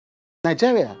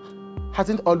Nigeria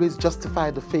hasn't always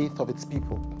justified the faith of its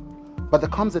people, but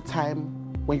there comes a time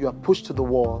when you are pushed to the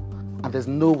wall and there's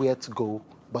nowhere to go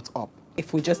but up.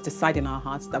 If we just decide in our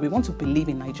hearts that we want to believe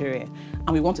in Nigeria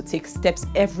and we want to take steps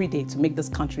every day to make this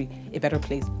country a better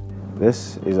place.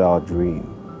 This is our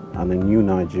dream, and a new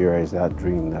Nigeria is that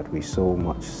dream that we so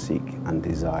much seek and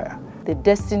desire. The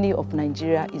destiny of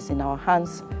Nigeria is in our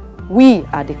hands. We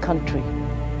are the country.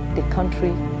 The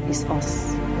country is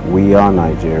us. We are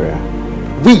Nigeria.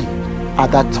 We are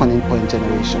that turning point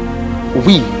generation.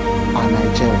 We are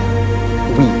Nigeria.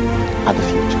 We are the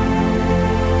future.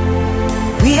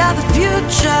 We are the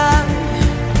future.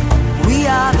 We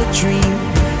are the dream.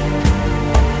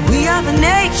 We are the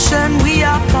nation. We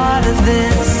are part of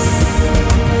this.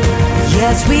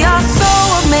 Yes, we are so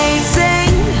amazing.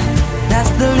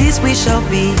 That's the least we shall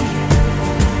be.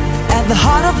 At the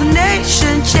heart of the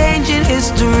nation, changing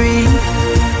history.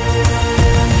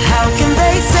 How can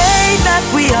they say that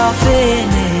we are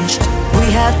finished?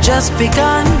 We have just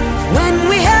begun when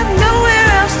we have nowhere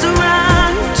else to run.